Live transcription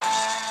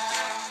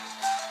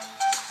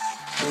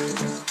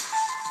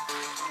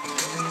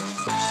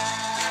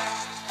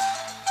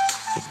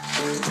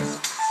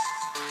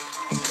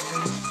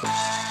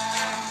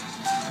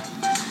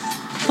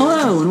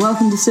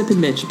welcome to Sip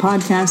and Bitch, a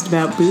podcast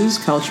about booze,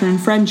 culture, and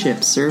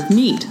friendship, served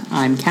neat.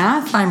 I'm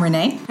Kath. I'm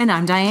Renee. And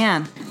I'm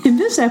Diane. In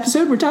this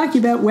episode, we're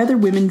talking about whether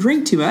women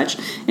drink too much,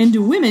 and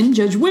do women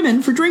judge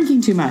women for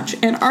drinking too much,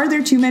 and are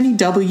there too many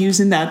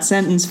W's in that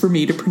sentence for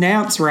me to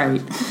pronounce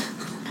right?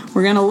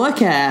 We're going to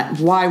look at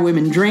why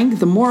women drink,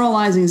 the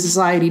moralizing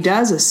society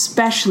does,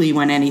 especially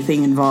when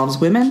anything involves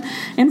women,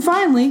 and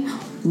finally,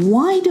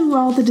 why do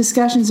all the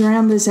discussions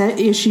around this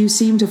issue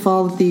seem to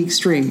fall at the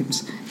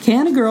extremes?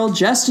 Can a girl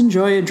just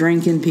enjoy a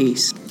drink in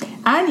peace?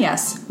 And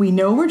yes, we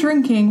know we're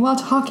drinking while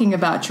talking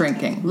about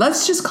drinking.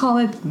 Let's just call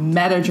it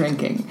meta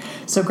drinking.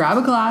 So grab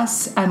a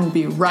glass and we'll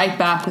be right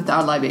back with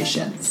our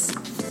libations.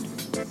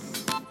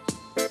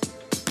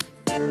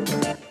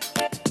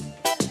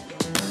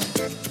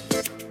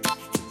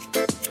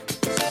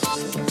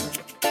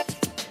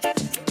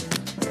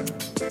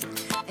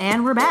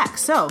 And we're back.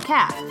 So,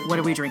 Kath, what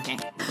are we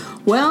drinking?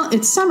 Well,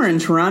 it's summer in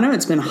Toronto.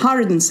 It's been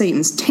hotter than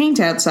Satan's taint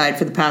outside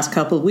for the past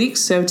couple of weeks.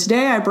 So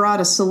today I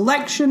brought a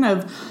selection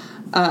of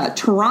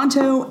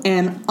Toronto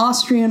and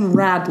Austrian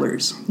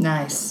Radlers.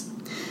 Nice.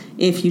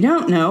 If you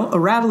don't know, a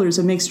Radler is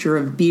a mixture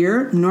of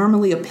beer,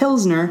 normally a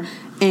Pilsner,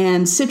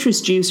 and citrus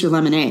juice or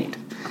lemonade.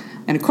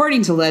 And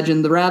according to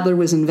legend, the Radler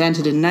was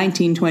invented in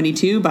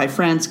 1922 by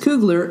Franz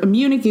Kugler, a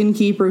Munich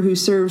innkeeper who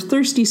serves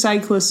thirsty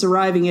cyclists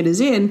arriving at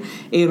his inn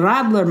a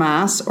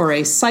Radlermass, or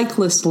a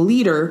cyclist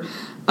liter,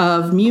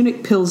 of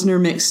Munich Pilsner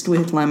mixed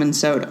with lemon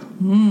soda.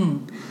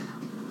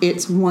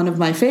 It's one of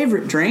my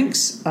favorite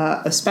drinks,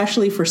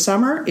 especially for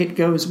summer. It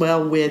goes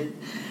well with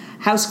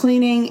house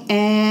cleaning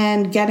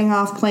and getting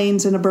off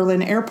planes in a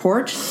Berlin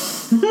airport.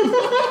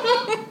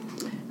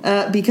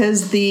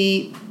 Because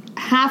the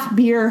half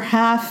beer,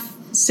 half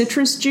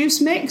citrus juice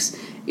mix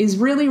is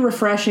really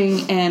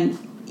refreshing, and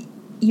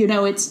you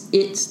know,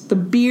 it's the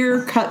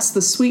beer cuts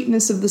the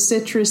sweetness of the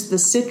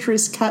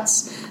citrus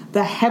cuts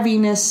the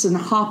heaviness and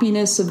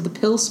hoppiness of the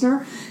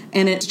Pilsner,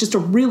 and it's just a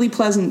really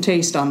pleasant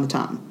taste on the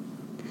tongue.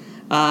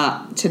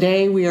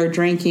 Today we are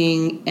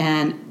drinking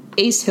an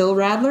Ace Hill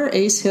Radler.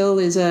 Ace Hill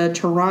is a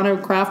Toronto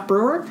craft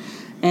brewer,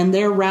 and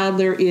their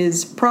Radler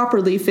is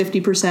properly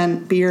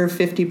 50% beer,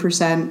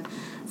 50%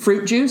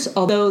 fruit juice,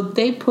 although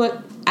they put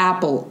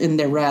apple in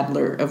their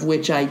Radler, of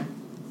which I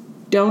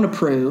don't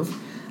approve.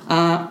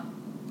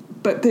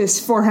 But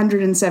this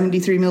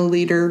 473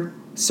 milliliter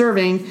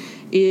serving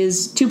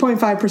is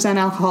 2.5%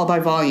 alcohol by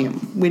volume,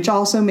 which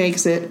also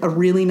makes it a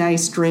really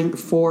nice drink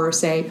for,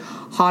 say,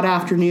 hot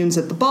afternoons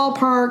at the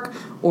ballpark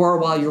or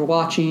while you're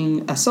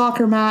watching a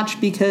soccer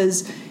match,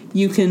 because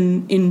you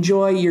can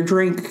enjoy your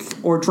drink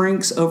or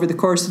drinks over the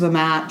course of a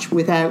match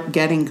without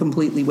getting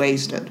completely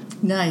wasted.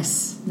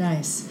 Nice,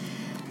 nice.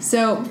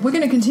 So we're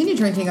going to continue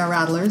drinking our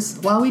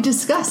Radlers while we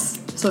discuss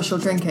social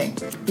drinking.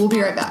 We'll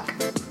be right back.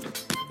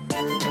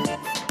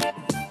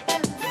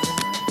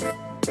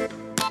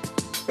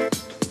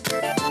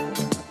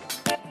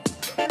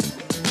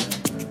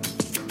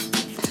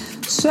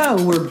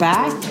 So, we're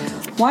back.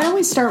 Why don't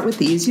we start with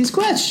the easiest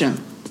question?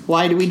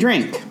 Why do we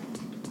drink?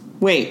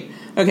 Wait,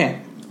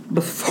 okay.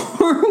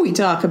 Before we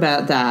talk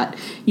about that,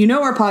 you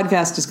know our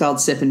podcast is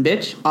called Sip and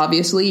Bitch.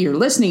 Obviously, you're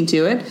listening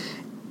to it.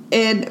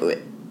 And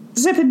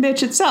Sip and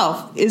Bitch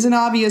itself is an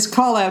obvious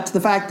call-out to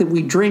the fact that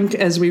we drink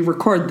as we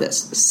record this.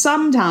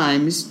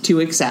 Sometimes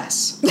to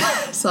excess.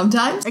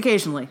 Sometimes?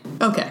 Occasionally.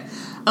 Okay.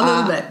 A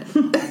little bit.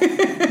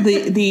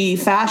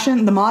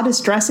 The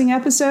modest dressing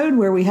episode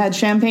where we had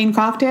champagne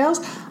cocktails,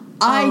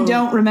 I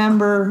don't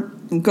remember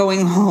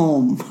going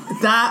home.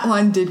 That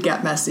one did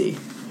get messy.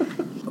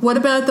 What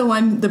about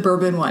the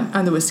bourbon one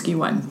and the whiskey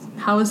one?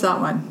 How was that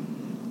one?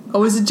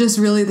 Or was it just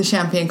really the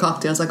champagne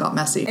cocktails that got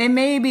messy? It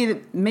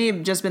may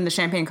have just been the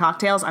champagne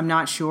cocktails. I'm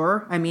not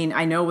sure. I mean,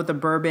 I know with the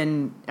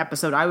bourbon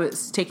episode, I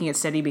was taking it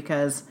steady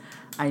because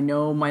I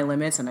know my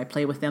limits and I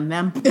play within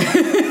them.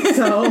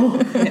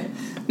 So...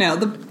 No,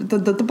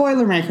 the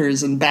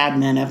Boilermakers and Bad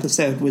Men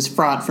episode was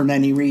fraught for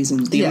many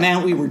reasons. The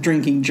amount we were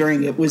drinking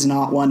during it was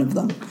not one of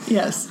them.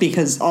 Yes.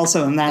 Because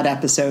also in that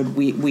episode,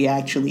 we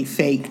actually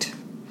faked.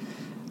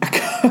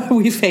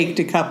 We faked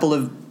a couple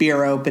of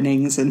beer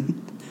openings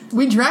and...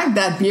 We drank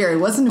that beer. It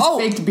wasn't a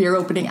faked beer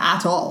opening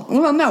at all.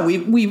 Well, no,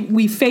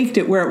 we faked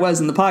it where it was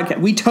in the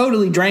podcast. We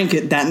totally drank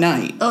it that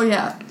night. Oh,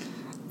 yeah.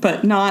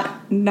 But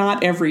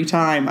not every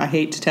time. I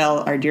hate to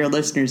tell our dear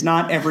listeners,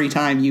 not every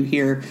time you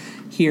hear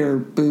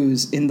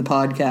booze in the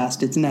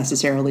podcast, it's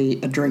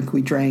necessarily a drink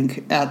we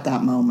drank at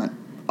that moment.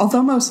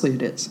 Although mostly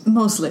it is.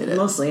 Mostly it is.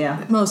 Mostly,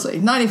 yeah. Mostly.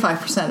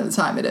 95% of the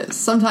time it is.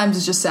 Sometimes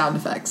it's just sound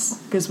effects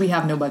because we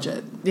have no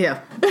budget.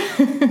 Yeah.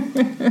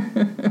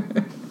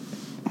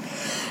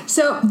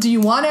 So, do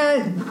you want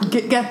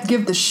to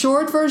give the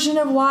short version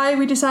of why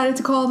we decided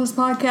to call this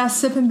podcast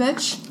Sip and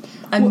Bitch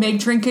and make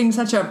drinking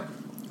such a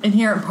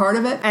inherent part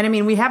of it? And I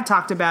mean, we have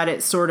talked about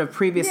it sort of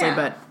previously,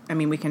 but I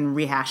mean, we can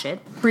rehash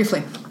it.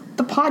 Briefly.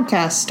 The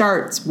podcast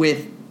starts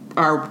with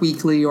our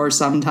weekly or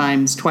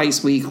sometimes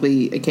twice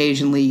weekly,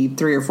 occasionally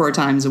 3 or 4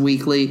 times a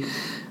weekly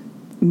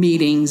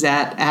meetings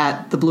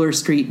at the Bloor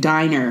Street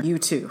Diner. You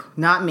too.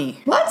 Not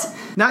me. What?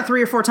 Not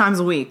 3 or 4 times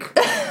a week.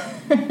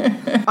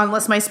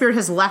 Unless my spirit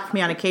has left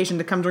me on occasion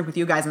to come drink with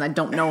you guys and I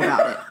don't know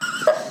about it.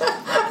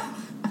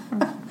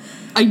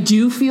 I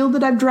do feel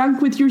that I've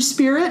drunk with your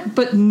spirit,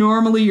 but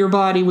normally your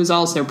body was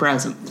also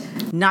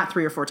present. Not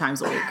 3 or 4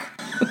 times a week.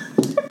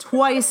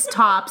 Twice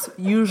tops,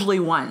 usually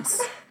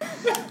once.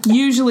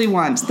 Usually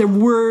once. There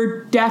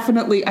were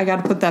definitely... I got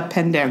to put that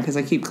pen down because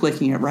I keep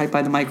clicking it right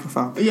by the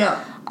microphone.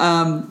 Yeah.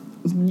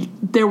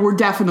 There were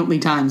definitely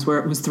times where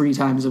it was 3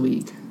 times a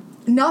week.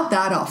 Not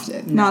that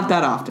often. Not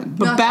that often.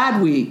 But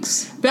bad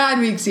weeks. Bad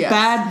weeks, yes.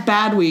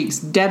 Bad weeks.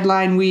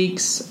 Deadline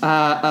weeks.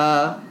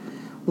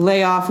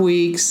 Layoff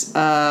weeks.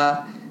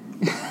 Yeah,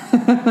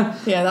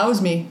 that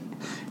was me.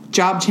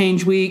 Job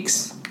change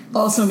weeks.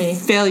 Also me.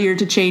 Failure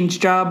to change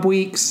job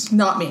weeks.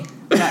 Not me.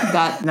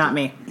 That Not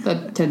me.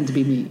 That tended to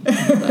be me.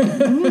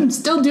 Like,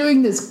 still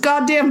doing this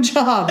goddamn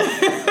job.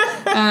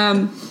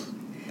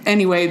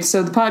 Anyway,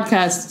 so the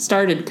podcast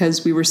started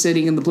because we were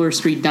sitting in the Bloor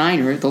Street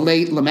Diner, the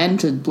late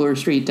lamented Bloor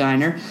Street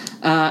Diner,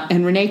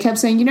 and Renee kept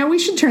saying, we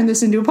should turn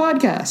this into a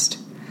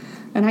podcast.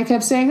 And I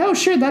kept saying, oh,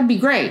 sure, that'd be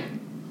great.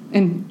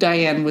 And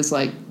Diane was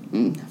like,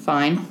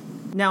 fine.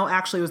 No,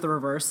 actually it was the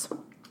reverse.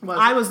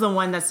 I was the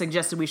one that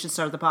suggested we should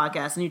start the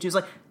podcast, and you two was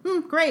like,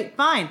 great,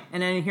 fine.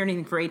 And I didn't hear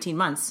anything for 18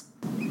 months.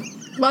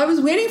 Well, I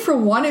was waiting for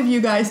one of you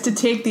guys to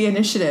take the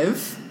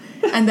initiative.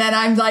 And then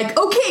I'm like,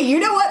 okay, you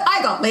know what?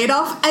 I got laid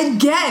off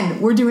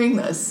again. We're doing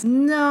this.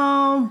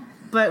 No,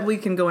 but we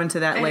can go into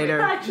that later.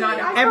 Actually,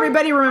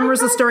 Everybody remembers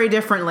the story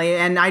differently,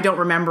 and I don't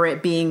remember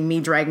it being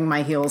me dragging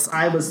my heels.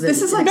 I was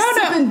This is like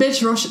Sip and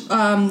Bitch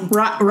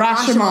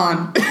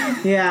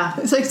Rashomon. Yeah.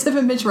 It's like Sip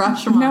and Bitch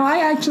Rashomon. No,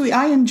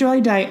 I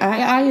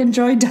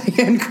enjoy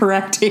Diane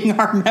correcting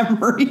our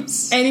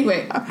memories.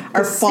 Anyway.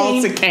 Our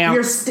false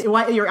accounts.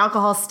 Your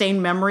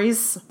alcohol-stained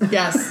memories?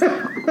 Yes.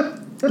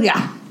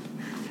 Yeah.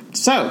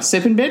 So,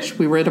 Sip and Bitch,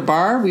 we were at a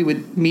bar. We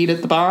would meet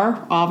at the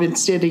bar, often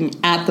sitting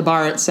at the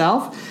bar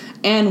itself,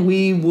 and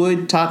we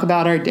would talk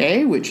about our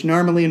day, which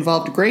normally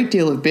involved a great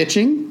deal of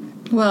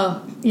bitching.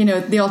 Well,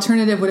 the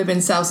alternative would have been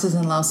Souses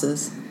and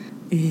Louses.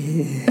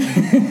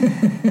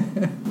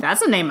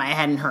 That's a name I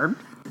hadn't heard.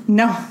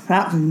 No,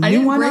 that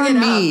new one on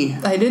me.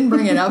 I didn't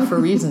bring it up for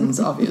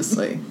reasons,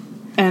 obviously.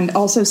 And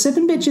also, Sip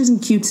and Bitch isn't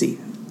cutesy.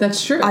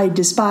 That's true. I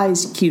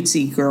despise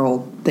cutesy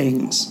girl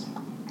things.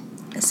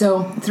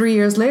 So 3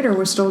 years later,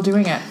 we're still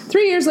doing it.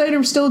 3 years later,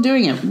 we're still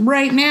doing it.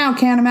 Right now,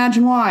 can't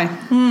imagine why.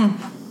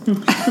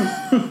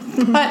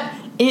 But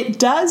it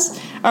does.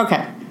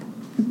 Okay.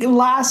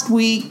 Last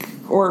week,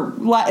 or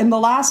in the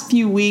last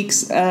few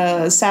weeks,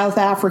 South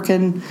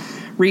African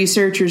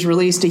researchers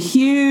released a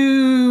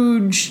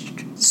huge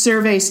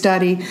survey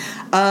study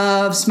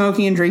of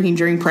smoking and drinking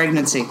during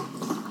pregnancy.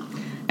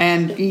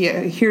 And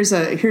here's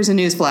a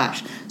news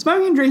flash.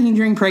 Smoking and drinking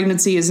during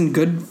pregnancy isn't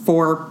good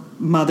for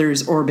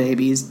mothers or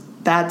babies.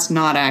 That's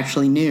not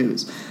actually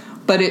news.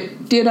 But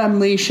it did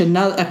unleash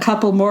a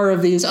couple more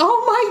of these,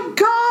 oh my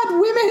God,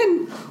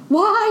 women,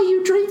 why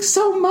you drink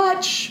so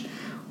much?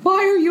 Why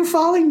are you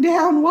falling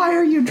down? Why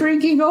are you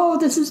drinking? Oh,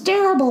 this is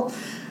terrible.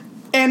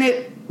 And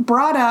it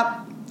brought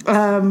up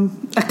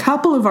a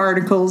couple of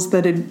articles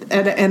that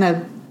and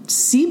a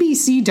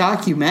CBC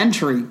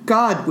documentary,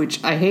 God,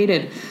 which I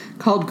hated,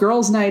 called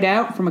Girls' Night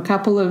Out from a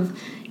couple of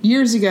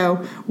years ago,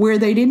 where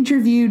they'd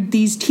interviewed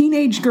these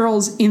teenage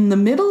girls in the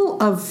middle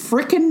of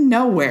frickin'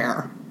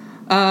 nowhere.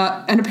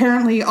 And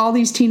apparently all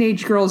these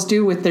teenage girls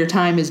do with their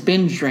time is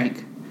binge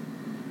drink.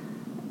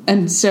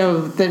 And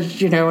so,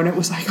 and it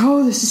was like,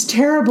 oh, this is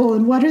terrible,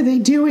 and what are they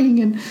doing?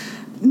 And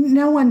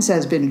no one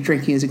says binge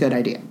drinking is a good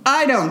idea.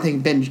 I don't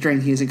think binge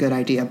drinking is a good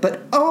idea,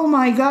 but oh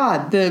my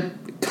God, the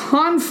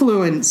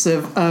confluence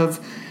of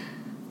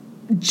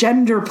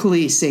gender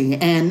policing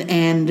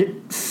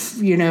and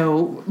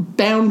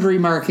boundary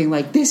marking,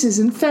 like this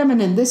isn't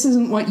feminine, this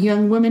isn't what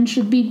young women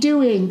should be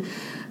doing,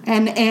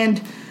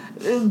 and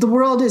the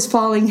world is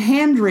falling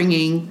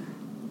hand-wringing.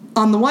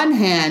 On the one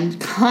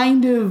hand,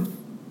 kind of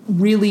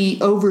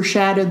really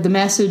overshadowed the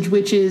message,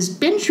 which is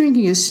binge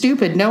drinking is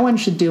stupid, no one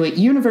should do it,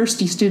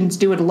 university students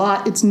do it a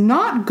lot, it's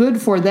not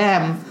good for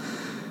them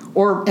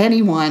or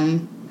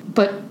anyone,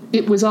 but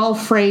it was all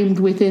framed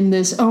within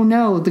this, oh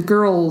no, the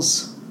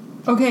girls.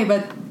 Okay,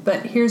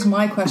 but here's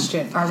my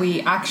question. Are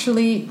we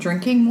actually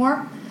drinking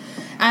more?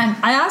 And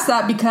I asked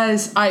that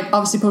because I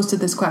obviously posted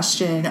this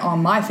question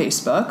on my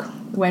Facebook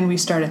when we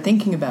started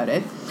thinking about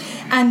it.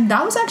 And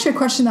that was actually a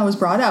question that was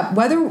brought up.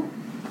 Whether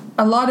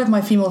a lot of my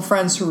female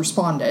friends who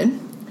responded,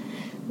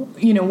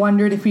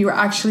 wondered if we were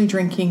actually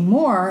drinking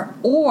more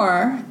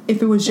or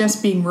if it was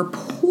just being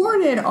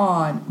reported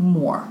on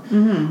more.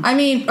 Mm-hmm. I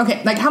mean,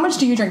 okay, like how much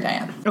do you drink,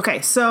 Diane?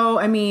 Okay, so,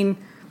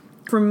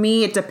 for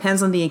me, it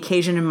depends on the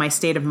occasion and my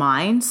state of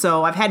mind.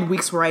 So I've had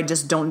weeks where I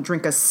just don't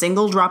drink a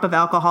single drop of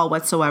alcohol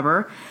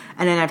whatsoever.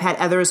 And then I've had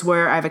others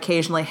where I've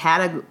occasionally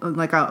had a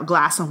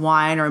glass of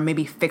wine or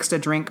maybe fixed a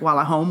drink while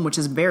at home, which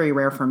is very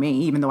rare for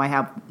me, even though I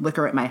have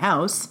liquor at my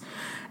house.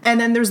 And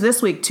then there's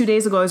this week, 2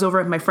 days ago, I was over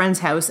at my friend's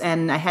house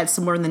and I had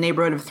somewhere in the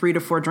neighborhood of 3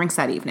 to 4 drinks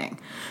that evening.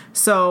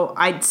 So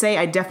I'd say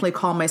I definitely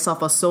call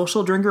myself a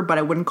social drinker, but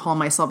I wouldn't call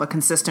myself a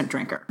consistent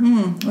drinker.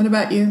 What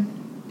about you?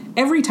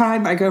 every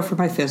time I go for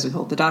my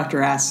physical, the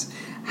doctor asks,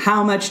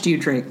 how much do you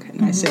drink?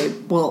 And I say,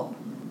 well,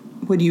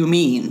 what do you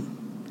mean?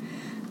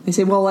 They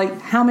say, well,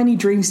 like, how many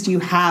drinks do you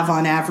have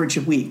on average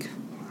a week?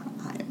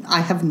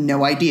 I have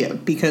no idea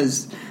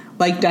because,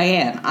 like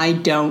Diane, I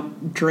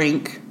don't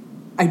drink.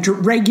 I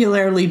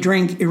regularly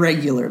drink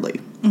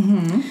irregularly.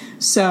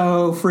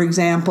 So, for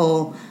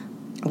example,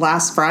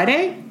 last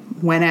Friday,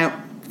 went out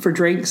for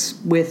drinks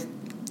with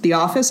the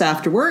office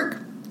after work,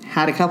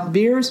 had a couple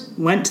beers,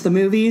 went to the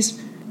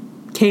movies,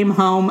 came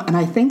home, and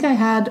I think I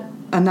had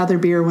another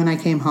beer when I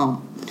came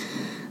home.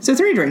 So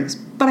 3 drinks.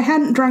 But I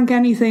hadn't drunk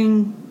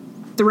anything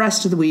the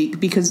rest of the week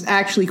because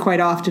actually quite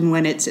often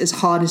when it's as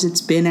hot as it's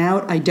been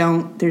out,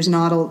 there's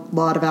not a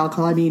lot of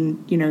alcohol. I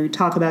mean, you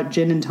talk about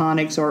gin and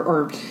tonics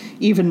or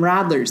even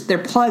Radlers. They're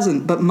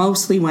pleasant, but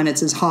mostly when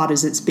it's as hot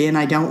as it's been,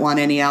 I don't want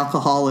any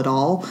alcohol at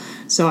all.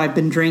 So I've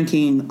been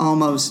drinking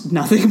almost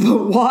nothing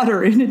but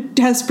water in a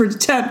desperate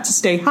attempt to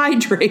stay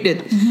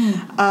hydrated.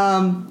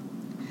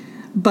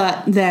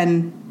 But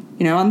then,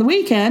 on the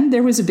weekend,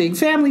 there was a big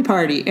family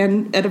party.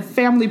 And at a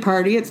family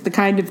party, it's the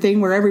kind of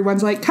thing where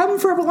everyone's like, come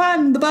for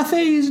 1, the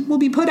buffets will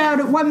be put out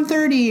at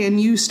 1:30, and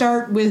you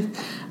start with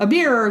a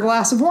beer or a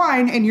glass of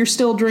wine, and you're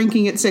still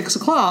drinking at 6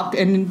 o'clock.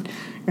 And,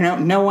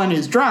 no one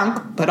is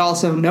drunk, but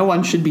also no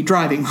one should be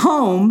driving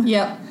home.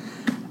 Yep.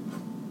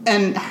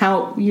 And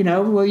how,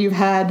 well, you've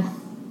had,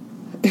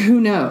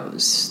 who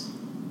knows,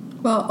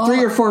 Well,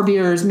 3 or 4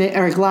 beers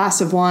or a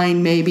glass of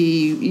wine,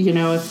 maybe,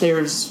 if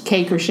there's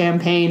cake or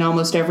champagne,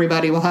 almost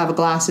everybody will have a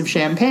glass of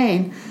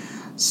champagne.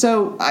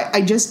 So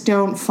I just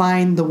don't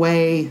find the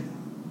way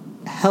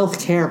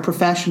healthcare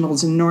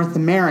professionals in North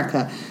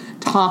America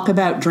talk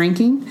about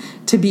drinking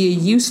to be a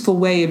useful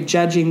way of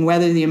judging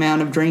whether the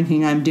amount of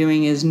drinking I'm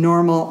doing is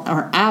normal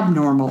or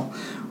abnormal,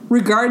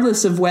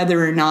 regardless of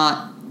whether or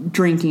not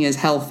drinking is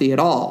healthy at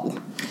all.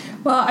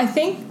 Well, I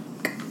think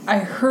I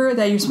heard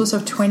that you're supposed to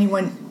have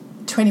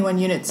 21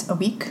 units a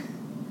week.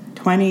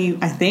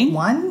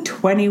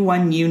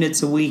 21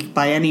 units a week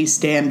by any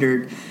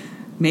standard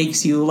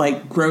makes you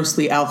like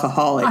grossly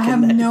alcoholic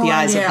in the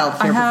eyes of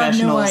healthcare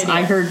professionals.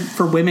 I heard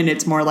for women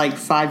it's more like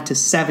 5 to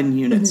 7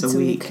 units a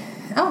week.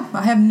 Oh,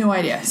 I have no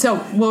idea.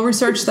 So we'll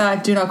research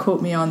that. Do not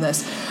quote me on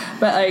this.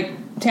 But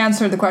to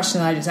answer the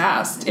question I just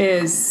asked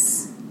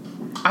is,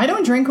 I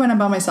don't drink when I'm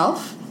by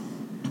myself.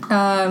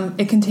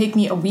 It can take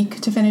me a week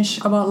to finish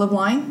a bottle of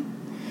wine.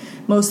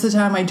 Most of the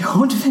time I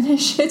don't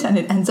finish it and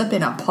it ends up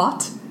in a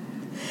pot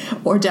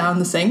or down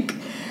the sink.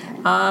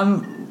 I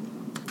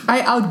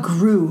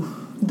outgrew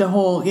the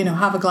whole,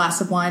 have a glass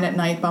of wine at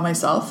night by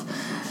myself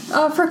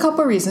for a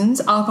couple of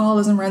reasons.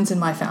 Alcoholism runs in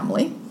my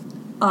family.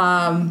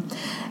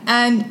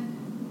 And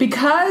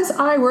because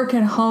I work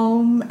at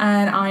home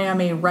and I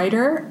am a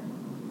writer,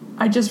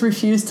 I just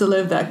refuse to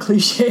live that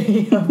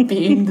cliche of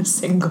being the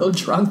single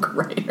drunk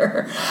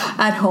writer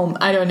at home.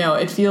 I don't know.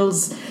 It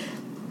feels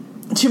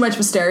too much of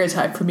a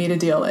stereotype for me to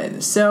deal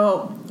with.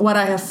 So what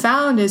I have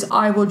found is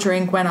I will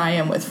drink when I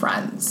am with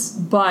friends.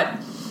 But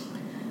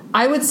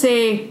I would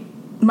say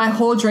my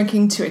whole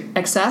drinking to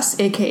excess,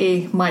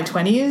 aka my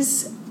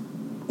 20s,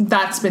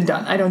 that's been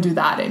done. I don't do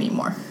that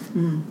anymore.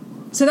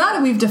 So now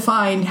that we've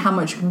defined how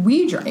much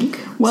we drink...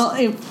 Well,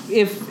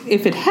 if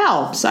it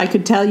helps, I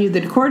could tell you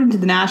that according to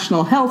the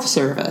National Health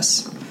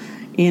Service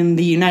in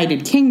the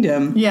United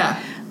Kingdom...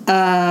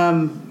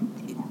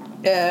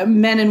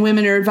 men and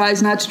women are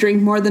advised not to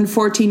drink more than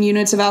 14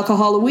 units of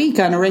alcohol a week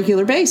on a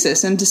regular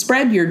basis and to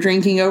spread your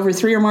drinking over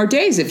 3 or more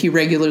days if you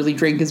regularly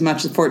drink as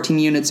much as 14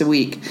 units a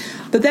week.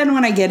 But then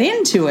when I get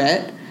into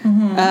it,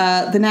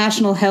 the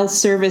National Health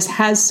Service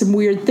has some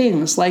weird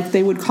things, like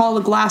they would call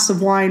a glass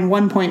of wine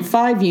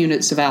 1.5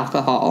 units of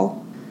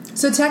alcohol.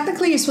 So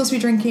technically you're supposed to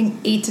be drinking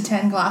 8 to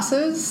 10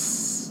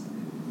 glasses?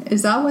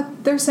 Is that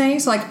what they're saying?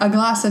 So like a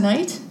glass a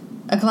night?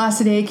 A glass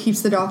a day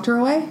keeps the doctor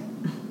away?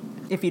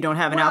 If you don't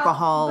have an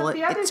alcohol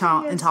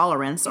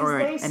intolerance or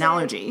an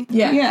allergy.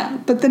 Yeah,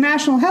 but the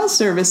National Health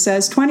Service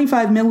says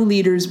 25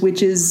 milliliters,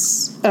 which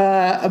is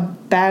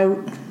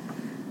about...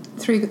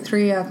 Three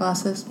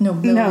glasses? No,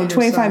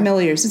 25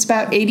 milliliters. It's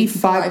about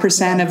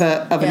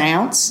 85% of an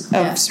ounce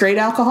of straight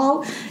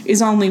alcohol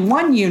is only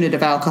 1 unit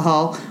of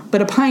alcohol,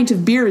 but a pint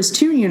of beer is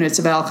 2 units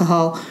of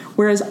alcohol,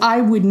 whereas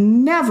I would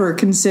never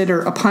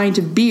consider a pint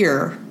of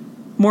beer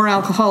more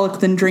alcoholic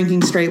than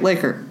drinking straight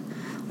liquor.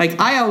 Like,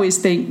 I always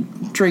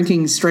think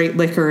drinking straight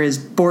liquor is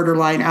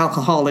borderline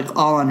alcoholic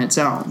all on its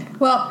own.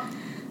 Well...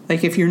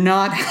 Like, if you're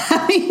not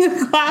having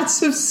a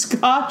glass of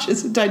scotch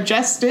as a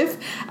digestive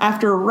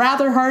after a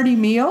rather hearty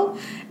meal,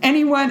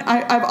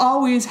 I've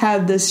always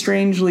had this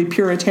strangely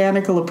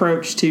puritanical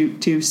approach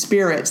to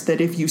spirits,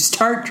 that if you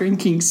start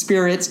drinking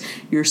spirits,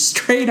 you're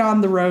straight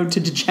on the road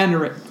to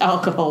degenerate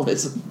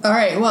alcoholism. All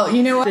right, well,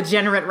 you know what?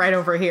 Degenerate right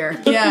over here.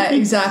 Yeah,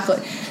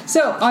 exactly.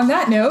 So, on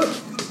that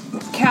note,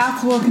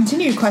 Kath will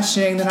continue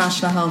questioning the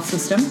National Health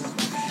System,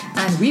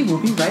 and we will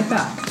be right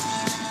back.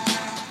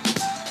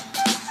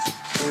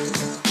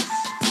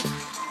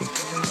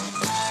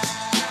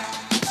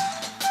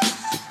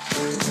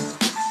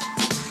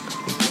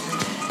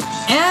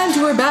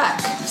 And we're back.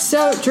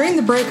 So during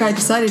the break, I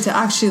decided to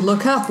actually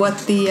look up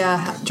what the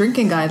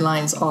drinking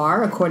guidelines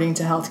are according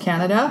to Health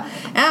Canada.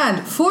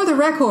 And for the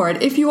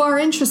record, if you are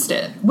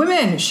interested,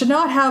 women should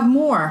not have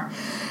more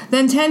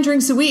than 10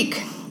 drinks a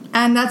week.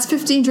 And that's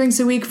 15 drinks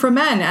a week for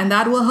men. And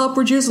that will help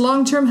reduce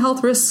long-term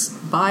health risks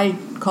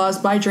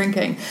caused by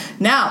drinking.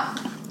 Now,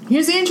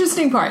 here's the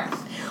interesting part.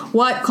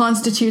 What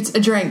constitutes a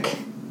drink?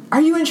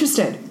 Are you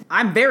interested?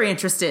 I'm very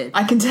interested.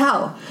 I can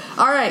tell.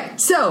 All right,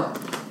 so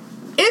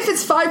if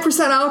it's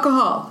 5%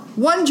 alcohol,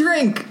 one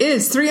drink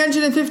is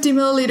 350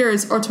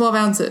 milliliters or 12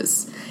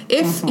 ounces.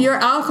 If your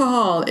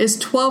alcohol is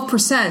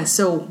 12%,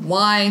 so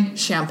wine,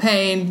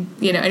 champagne,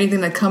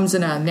 anything that comes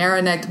in a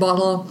narrow-necked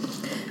bottle,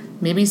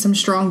 maybe some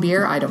strong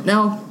beer, I don't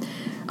know.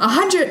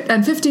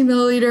 150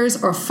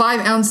 milliliters or 5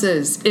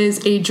 ounces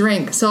is a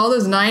drink. So all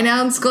those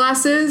 9-ounce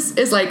glasses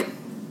is like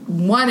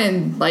one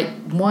and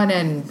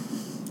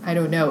I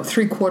don't know,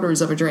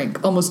 3/4 of a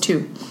drink, almost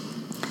 2.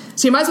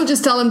 So you might as well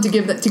just tell them to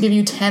give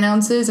you 10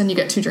 ounces and you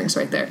get 2 drinks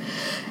right there.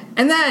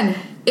 And then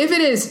if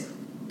it is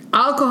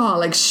alcohol,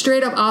 like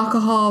straight up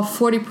alcohol,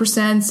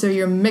 40%, so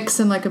you're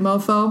mixing like a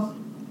mofo,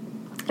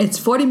 it's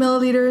 40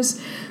 milliliters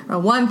or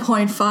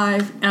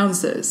 1.5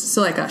 ounces.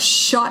 So like a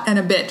shot and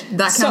a bit.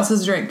 That counts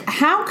as a drink.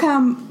 How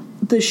come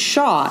the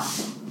shot,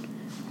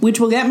 which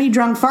will get me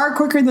drunk far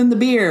quicker than the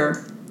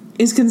beer,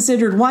 is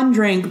considered 1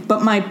 drink,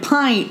 but my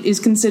pint is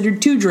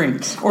considered 2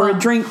 drinks? Or a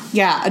drink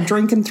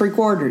and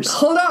 3/4.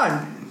 Hold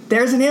on.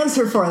 There's an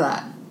answer for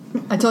that.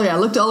 I told you, I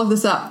looked all of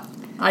this up.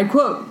 I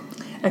quote,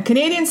 "A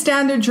Canadian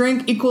standard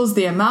drink equals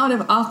the amount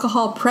of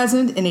alcohol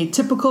present in a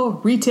typical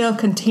retail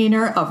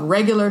container of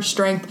regular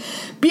strength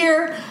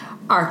beer,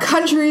 our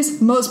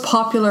country's most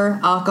popular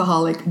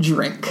alcoholic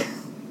drink."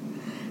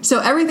 So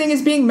everything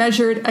is being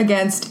measured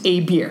against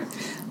a beer.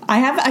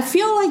 I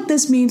feel like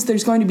this means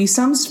there's going to be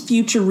some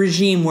future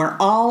regime where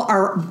all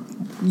our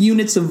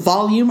units of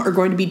volume are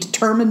going to be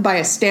determined by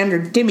a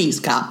standard Timmy's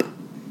cup.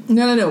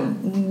 No.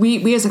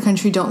 We as a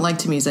country don't like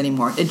Timmy's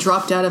anymore. It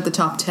dropped out of the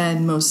top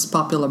 10 most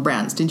popular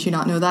brands. Didn't you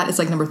not know that? It's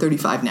like number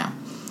 35 now.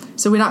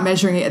 So we're not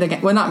measuring it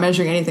again. We're not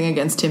measuring anything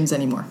against Tim's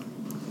anymore.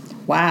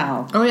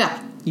 Wow. Oh yeah.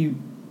 You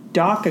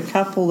dock a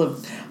couple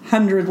of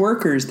 100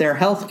 workers their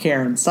health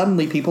care and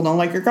suddenly people don't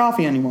like your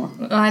coffee anymore.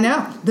 I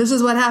know. This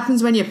is what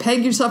happens when you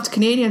peg yourself to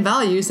Canadian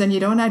values and you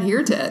don't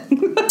adhere to it.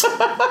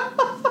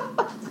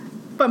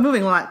 But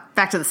moving on,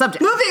 back to the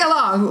subject. Moving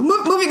along.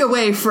 Moving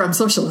away from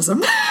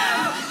socialism.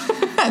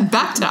 And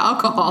back to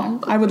alcohol.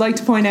 I would like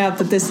to point out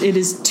that it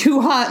is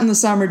too hot in the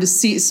summer to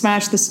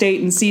smash the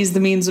state and seize the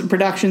means of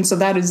production, so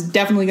that is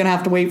definitely going to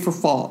have to wait for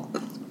fall.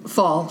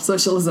 Fall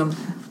socialism.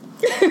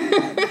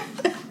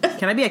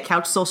 Can I be a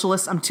couch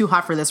socialist? I'm too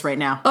hot for this right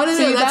now. Oh,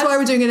 no, that's why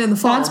we're doing it in the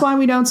fall. That's why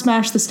we don't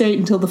smash the state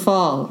until the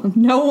fall.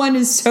 No one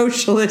is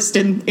socialist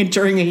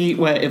during a heat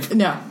wave.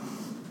 No.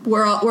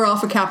 We're all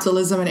for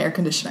capitalism and air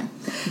conditioning.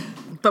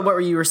 But what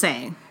were you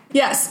saying?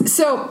 Yes,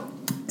 so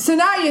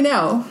now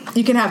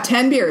you can have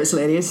 10 beers,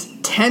 ladies.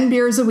 10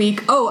 beers a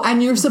week. Oh,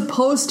 and you're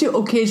supposed to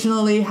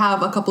occasionally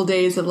have a couple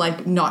days of,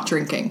 not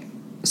drinking.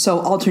 So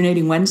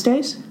alternating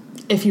Wednesdays?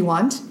 If you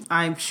want.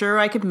 I'm sure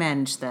I could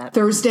manage that.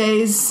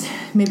 Thursdays,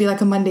 maybe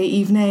like a Monday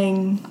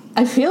evening.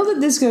 I feel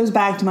that this goes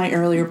back to my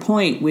earlier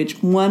point,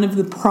 which one of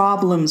the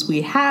problems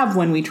we have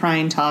when we try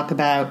and talk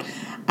about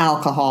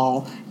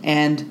alcohol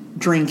and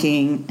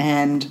drinking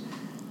and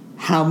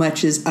how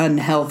much is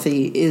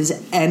unhealthy is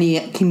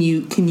can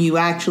you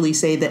actually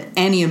say that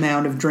any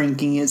amount of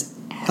drinking is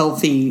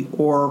healthy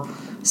or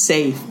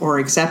safe or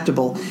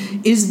acceptable,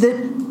 is that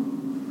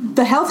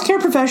the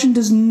healthcare profession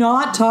does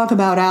not talk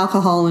about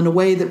alcohol in a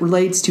way that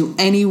relates to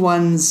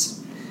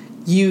anyone's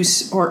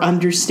use or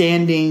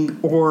understanding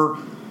or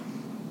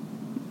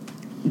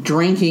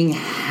drinking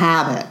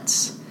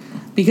habits.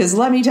 Because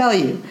let me tell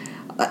you,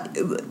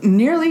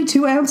 nearly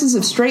 2 ounces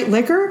of straight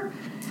liquor,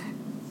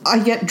 I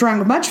get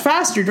drunk much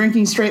faster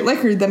drinking straight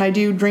liquor than I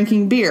do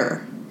drinking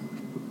beer.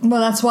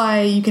 Well, that's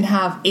why you can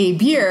have a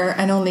beer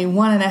and only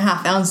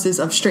 1.5 ounces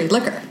of straight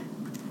liquor.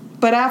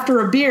 But after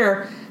a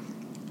beer,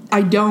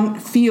 I don't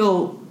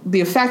feel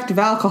the effect of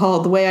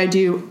alcohol the way I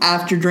do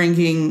after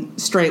drinking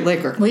straight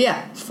liquor. Well,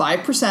 yeah,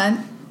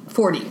 5%,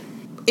 40.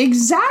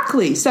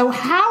 Exactly. So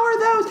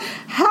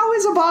how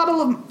is a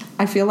bottle of...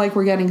 I feel like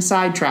we're getting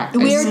sidetracked.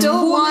 I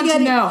still want to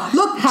know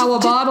how a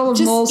bottle of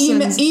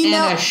Molson's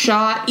and a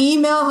shot...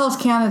 Email Health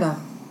Canada.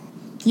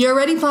 You're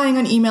already planning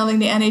on emailing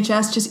the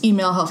NHS, just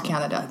email Health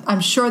Canada.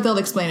 I'm sure they'll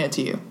explain it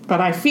to you. But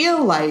I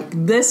feel like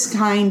this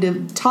kind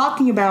of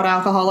talking about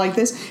alcohol like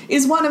this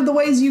is one of the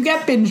ways you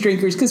get binge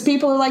drinkers, because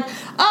people are like,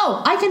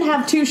 oh, I can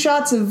have 2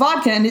 shots of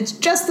vodka and it's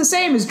just the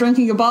same as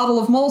drinking a bottle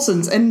of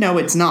Molson's. And no,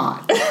 it's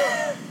not.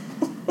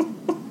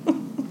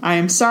 I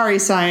am sorry,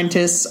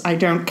 scientists. I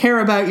don't care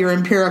about your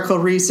empirical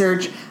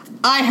research.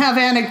 I have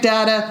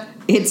anecdata.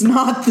 It's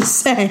not the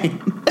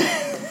same.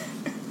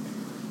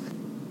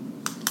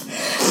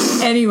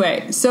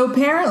 Anyway, so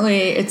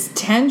apparently it's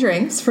 10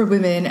 drinks for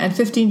women and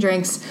 15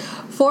 drinks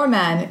for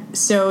men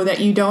so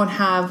that you don't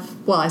have,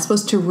 I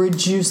suppose to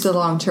reduce the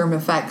long-term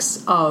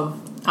effects of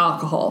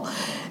alcohol.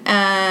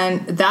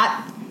 And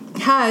that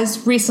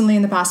has recently,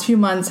 in the past few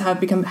months,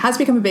 has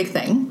become a big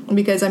thing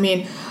because, I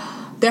mean,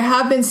 there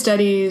have been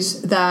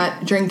studies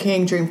that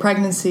drinking during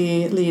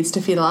pregnancy leads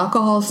to fetal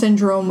alcohol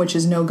syndrome, which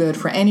is no good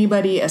for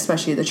anybody,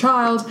 especially the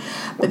child.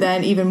 But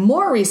then even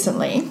more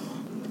recently,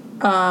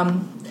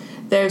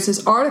 there's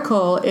this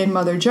article in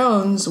Mother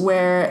Jones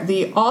where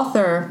the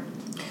author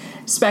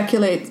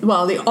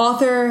the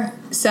author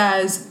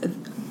says,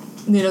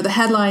 the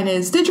headline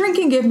is, "Did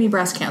drinking give me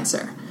breast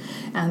cancer?"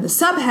 And the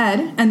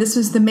subhead, and this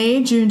was the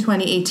May-June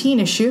 2018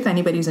 issue, if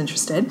anybody's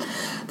interested,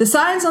 "The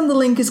science on the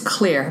link is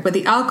clear, but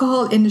the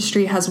alcohol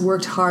industry has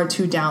worked hard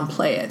to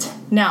downplay it."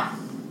 Now,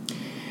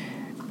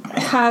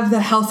 have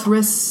the health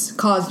risks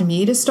caused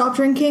me to stop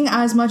drinking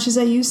as much as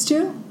I used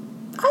to?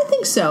 I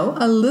think so,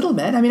 a little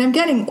bit. I mean, I'm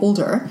getting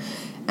older,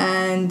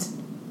 and,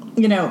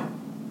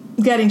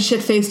 getting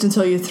shit-faced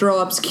until you throw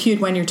up's cute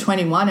when you're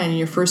 21 and in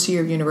your first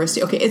year of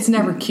university. Okay, it's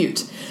never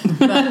cute.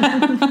 But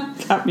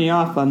cut me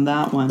off on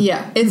that one.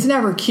 Yeah, it's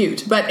never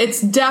cute. But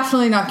it's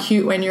definitely not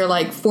cute when you're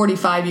like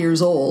 45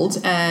 years old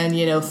and,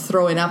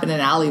 throwing up in an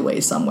alleyway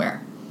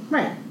somewhere.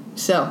 Right.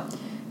 So,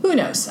 who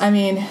knows? I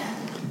mean,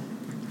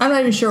 I'm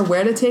not even sure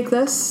where to take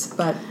this,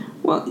 but...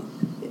 Well,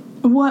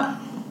 what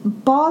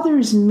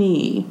bothers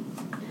me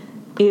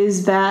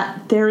is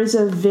that there is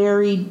a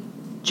very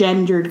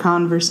gendered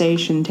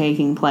conversation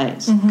taking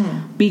place.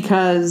 Mm-hmm.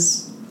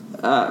 Because,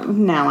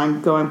 now I'm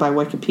going by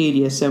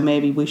Wikipedia, so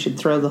maybe we should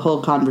throw the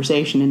whole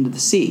conversation into the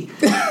sea.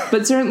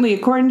 But certainly,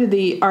 according to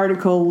the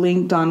article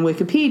linked on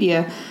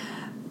Wikipedia,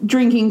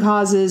 drinking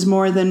causes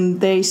more than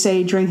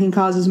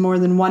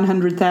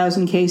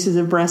 100,000 cases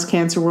of breast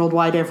cancer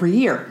worldwide every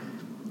year.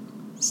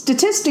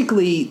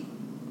 Statistically,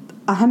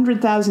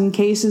 100,000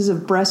 cases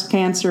of breast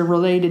cancer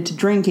related to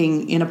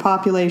drinking in a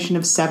population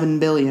of 7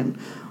 billion.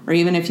 Or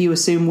even if you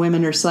assume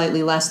women are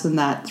slightly less than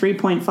that,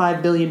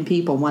 3.5 billion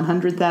people,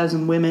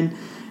 100,000 women.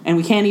 And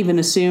we can't even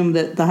assume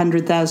that the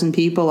 100,000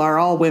 people are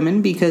all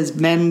women because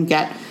men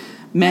get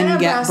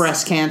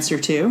breast cancer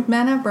too.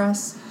 Men have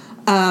breasts.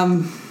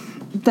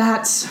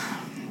 That's,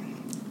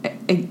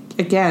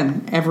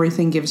 again,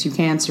 everything gives you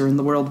cancer in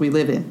the world we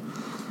live in.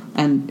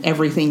 And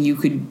everything you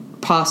could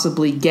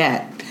possibly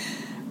get.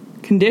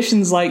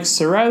 Conditions like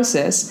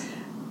cirrhosis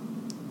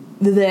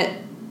that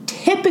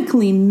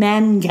typically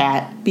men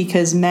get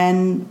because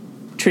men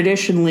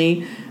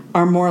traditionally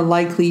are more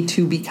likely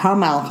to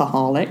become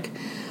alcoholic,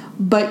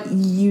 but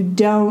you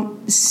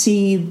don't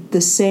see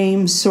the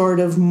same sort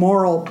of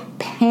moral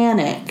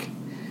panic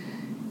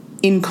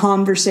in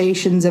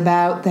conversations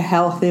about the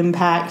health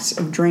impacts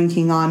of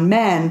drinking on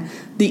men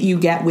that you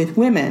get with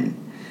women.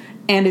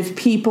 And if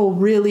people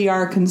really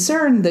are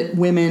concerned that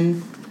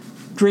women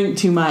drink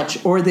too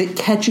much or that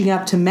catching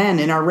up to men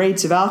in our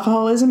rates of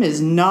alcoholism is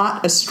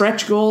not a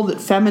stretch goal that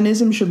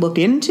feminism should look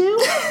into,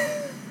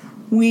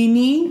 we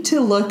need to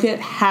look at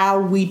how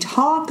we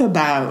talk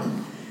about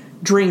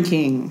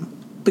drinking,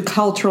 the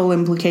cultural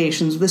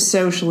implications, the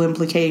social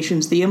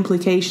implications, the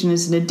implication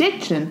as an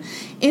addiction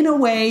in a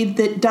way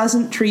that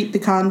doesn't treat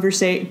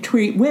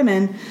treat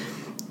women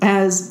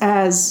as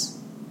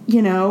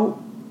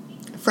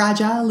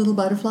fragile little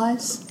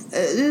butterflies.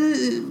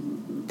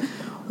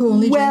 Who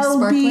only drink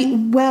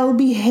sparkling?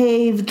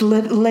 Well-behaved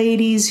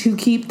ladies who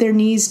keep their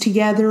knees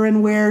together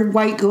and wear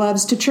white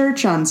gloves to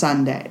church on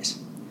Sundays.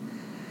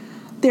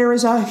 There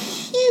is a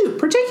huge,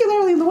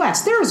 particularly in the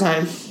West, there is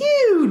a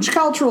huge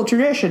cultural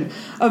tradition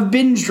of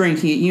binge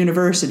drinking at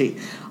university.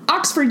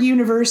 Oxford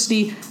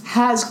University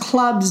has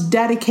clubs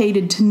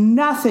dedicated to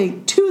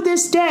nothing, to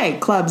this day,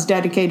 clubs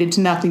dedicated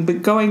to nothing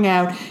but going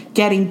out,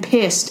 getting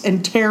pissed,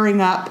 and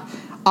tearing up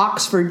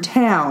Oxford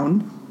town,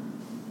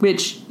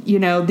 which,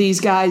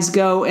 these guys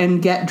go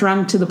and get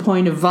drunk to the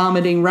point of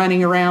vomiting,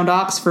 running around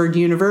Oxford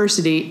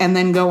University, and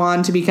then go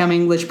on to become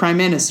English prime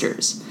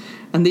ministers.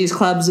 And these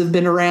clubs have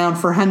been around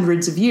for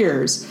hundreds of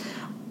years.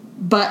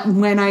 But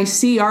when I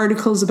see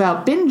articles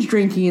about binge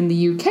drinking in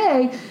the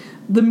UK,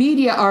 the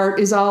media art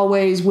is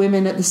always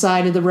women at the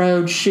side of the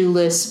road,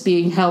 shoeless,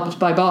 being helped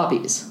by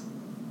bobbies.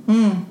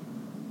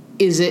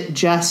 Is it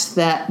just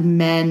that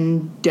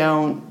men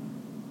don't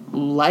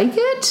like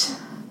it?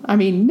 I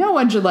mean, no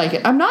one should like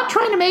it. I'm not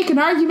trying to make an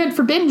argument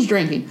for binge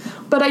drinking,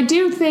 but I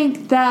do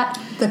think that...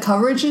 The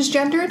coverage is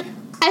gendered?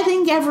 I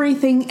think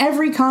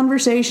every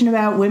conversation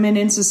about women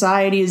in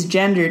society is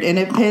gendered, and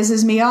it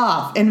pisses me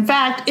off. In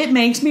fact, it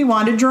makes me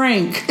want to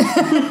drink.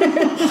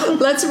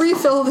 Let's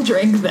refill the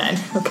drink then,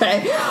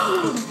 okay?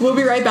 We'll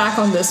be right back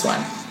on this one.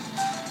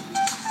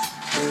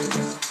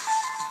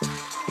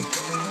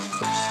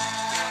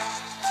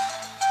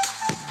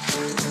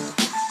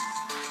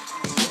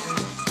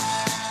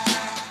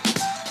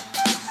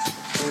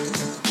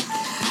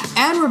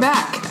 And we're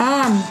back.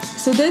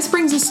 So this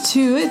brings us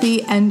to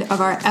the end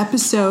of our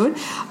episode.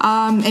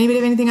 Anybody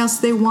have anything else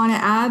they want to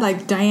add?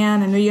 Like,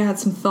 Diane, I know you had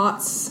some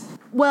thoughts.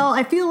 Well,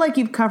 I feel like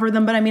you've covered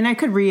them, but I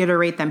could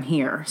reiterate them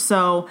here.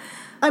 So,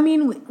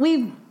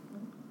 we've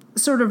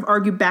sort of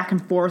argued back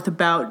and forth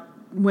about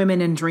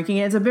women and drinking.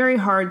 It's a very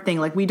hard thing.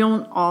 Like, we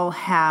don't all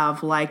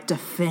have,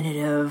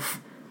 definitive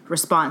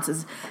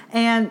responses.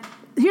 And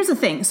here's the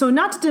thing. So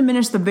not to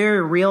diminish the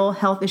very real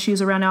health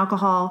issues around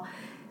alcohol,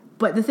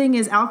 but the thing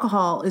is,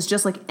 alcohol is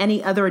just like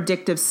any other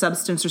addictive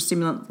substance or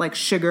stimulant like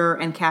sugar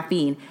and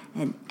caffeine.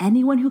 And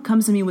anyone who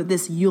comes to me with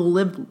this, you'll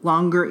live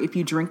longer if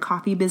you drink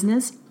coffee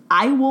business,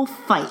 I will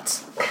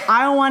fight.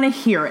 I don't want to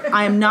hear it.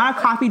 I am not a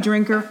coffee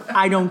drinker.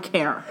 I don't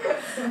care.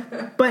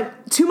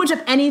 But too much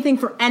of anything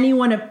for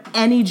anyone of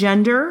any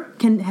gender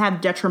can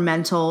have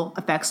detrimental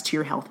effects to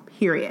your health,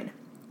 period.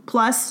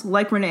 Plus,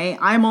 like Renee,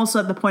 I'm also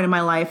at the point in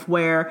my life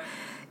where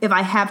if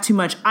I have too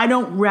much, I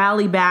don't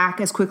rally back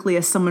as quickly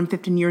as someone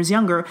 15 years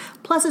younger.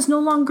 Plus, it's no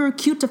longer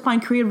cute to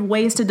find creative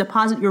ways to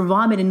deposit your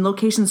vomit in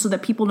locations so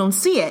that people don't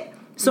see it.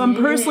 So I'm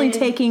personally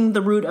taking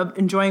the route of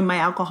enjoying my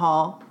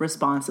alcohol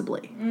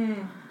responsibly.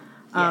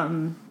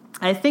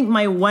 I think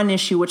my one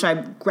issue, which I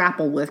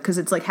grapple with, because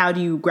it's like, how do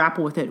you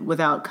grapple with it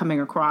without coming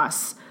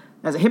across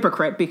as a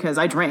hypocrite, because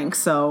I drink.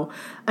 So,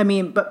 I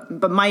mean,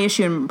 but my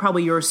issue, and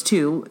probably yours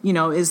too,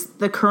 is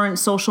the current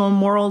social and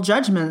moral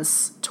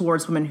judgments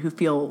towards women who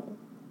feel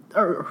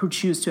or who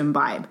choose to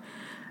imbibe.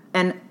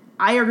 And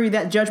I agree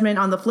that judgment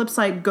on the flip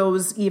side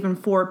goes even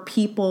for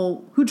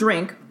people who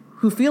drink,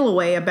 who feel a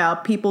way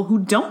about people who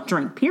don't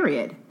drink,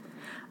 period.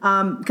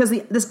 Because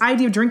this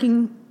idea of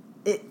drinking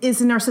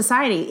is in our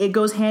society. It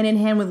goes hand in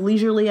hand with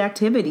leisurely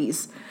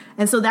activities.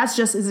 And so that's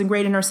just as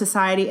ingrained in our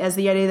society as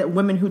the idea that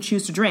women who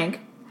choose to drink,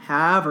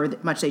 however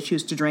much they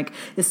choose to drink,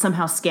 is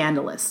somehow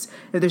scandalous,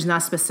 if there's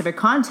not specific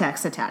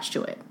context attached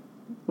to it,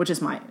 which is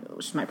my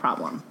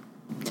problem.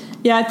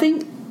 Yeah, I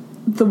think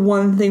the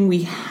one thing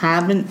we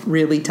haven't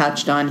really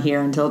touched on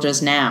here until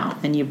just now,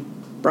 and you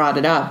brought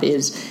it up,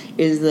 is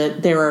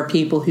that there are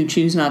people who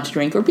choose not to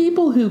drink, or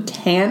people who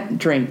can't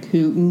drink,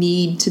 who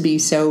need to be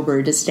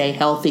sober to stay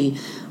healthy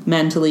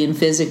mentally and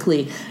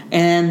physically,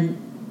 and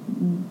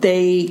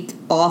they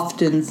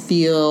often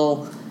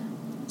feel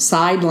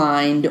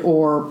sidelined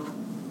or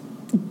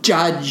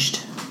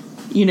judged.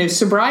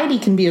 Sobriety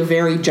can be a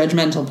very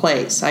judgmental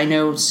place. I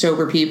know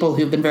sober people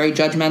who've been very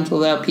judgmental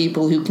about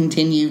people who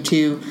continue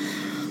to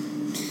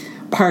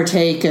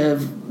partake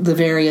of the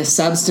various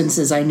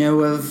substances. I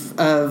know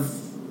of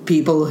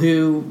people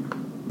who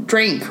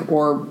drink,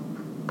 or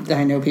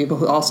I know people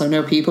who also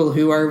know people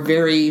who are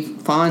very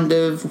fond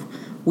of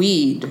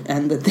weed,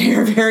 and that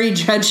they're very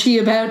judgy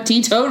about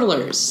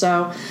teetotalers.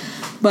 So,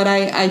 but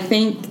I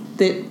think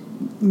that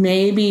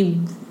maybe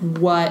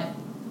what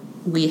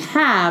we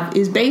have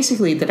is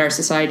basically that our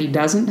society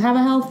doesn't have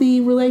a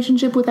healthy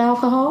relationship with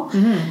alcohol.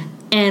 Mm-hmm.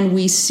 And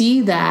we see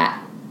that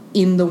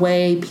in the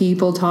way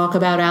people talk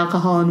about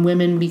alcohol and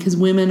women, because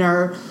women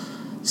are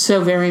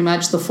so very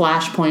much the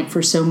flashpoint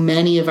for so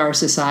many of our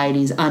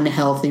society's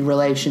unhealthy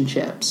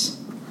relationships.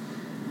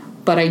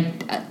 But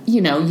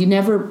you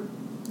never,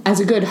 as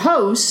a good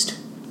host,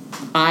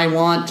 I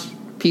want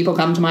people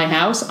come to my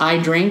house, I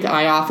drink,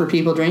 I offer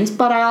people drinks,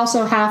 but I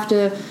also have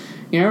to,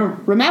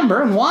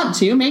 remember and want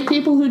to make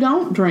people who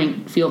don't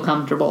drink feel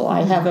comfortable.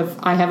 I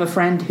have a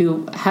friend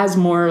who has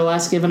more or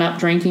less given up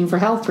drinking for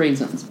health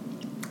reasons.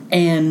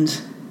 And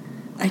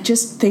I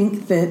just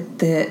think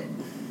that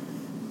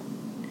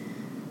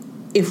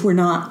if we're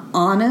not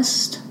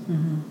honest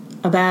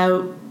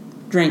about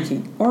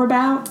drinking or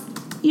about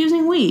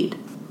using weed,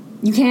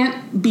 you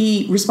can't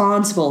be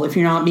responsible if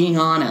you're not being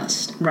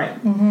honest. Right.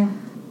 Mm-hmm.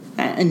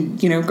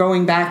 And,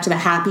 going back to the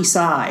happy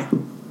sigh.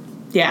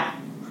 Yeah.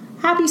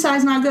 Happy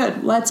sigh's not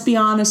good. Let's be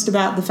honest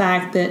about the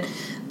fact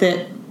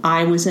that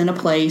I was in a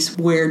place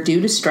where,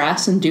 due to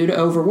stress and due to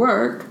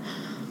overwork,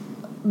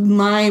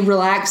 my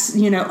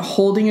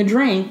holding a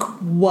drink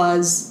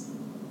was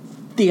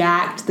the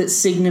act that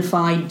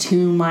signified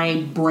to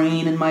my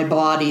brain and my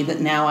body that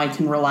now I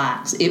can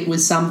relax. It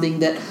was something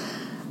that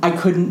I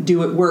couldn't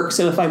do at work.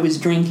 So if I was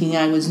drinking,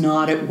 I was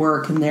not at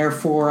work, and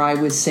therefore I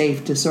was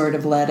safe to sort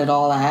of let it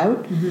all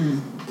out. Mm-hmm.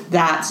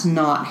 That's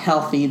not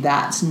healthy.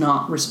 That's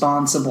not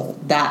responsible.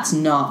 That's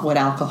not what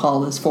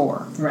alcohol is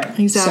for. Right.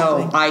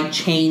 Exactly. So I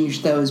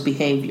changed those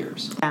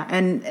behaviors. Yeah,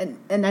 and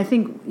I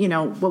think,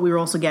 what we were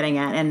also getting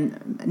at,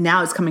 and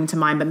now it's coming to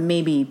mind, but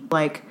maybe,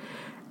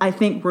 I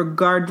think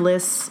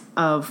regardless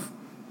of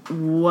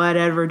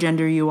whatever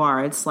gender you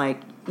are, it's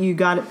like, you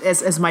got,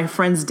 as my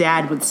friend's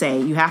dad would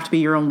say, you have to be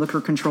your own liquor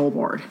control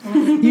board.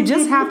 You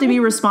just have to be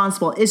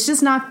responsible. It's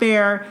just not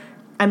fair.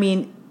 I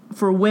mean,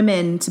 for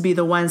women to be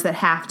the ones that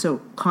have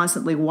to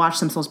constantly watch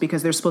themselves,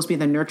 because they're supposed to be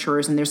the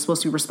nurturers and they're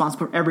supposed to be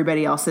responsible for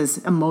everybody else's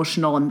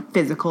emotional and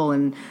physical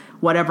and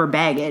whatever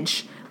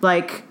baggage.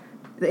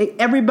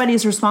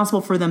 Everybody's responsible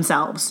for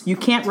themselves. You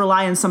can't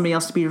rely on somebody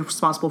else to be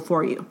responsible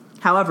for you.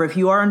 However, if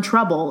you are in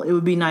trouble, it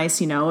would be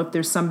nice, if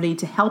there's somebody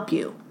to help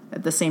you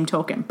at the same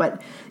token. But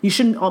you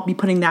shouldn't all be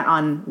putting that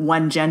on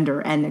one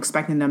gender and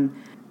expecting them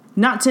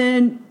not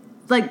to,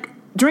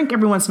 drink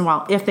every once in a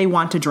while if they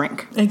want to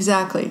drink.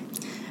 Exactly.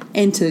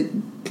 And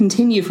to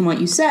continue from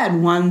what you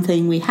said, one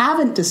thing we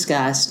haven't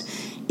discussed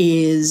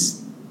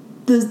is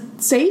the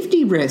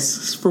safety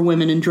risks for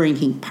women in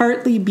drinking,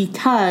 partly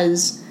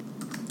because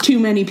too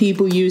many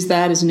people use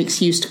that as an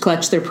excuse to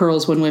clutch their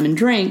pearls when women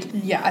drink.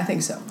 Yeah, I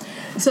think so.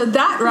 So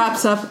that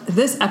wraps up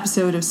this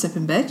episode of Sip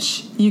and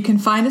Bitch. You can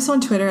find us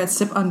on Twitter at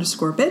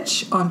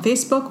sip_bitch, on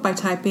Facebook by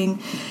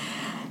typing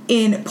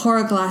in Pour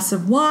a Glass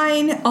of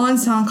Wine, on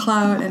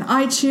SoundCloud and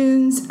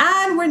iTunes,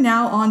 and we're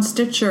now on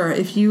Stitcher.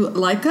 If you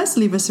like us,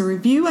 leave us a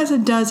review, as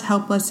it does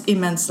help us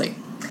immensely.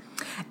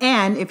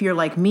 And if you're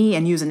like me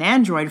and use an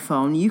Android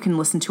phone, you can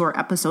listen to our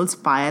episodes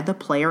via the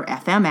Player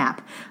FM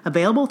app,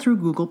 available through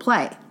Google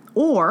Play.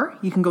 Or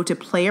you can go to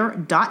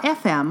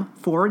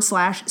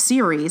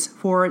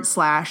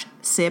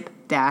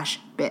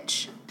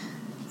player.fm/series/sip-bitch.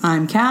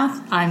 I'm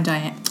Kath. I'm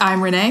Diane.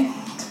 I'm Renee.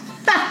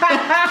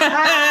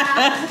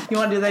 You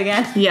want to do that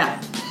again?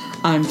 Yeah.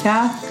 I'm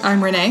Kath.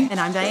 I'm Renee. And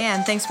I'm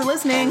Diane. Thanks for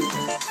listening.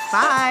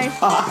 Bye.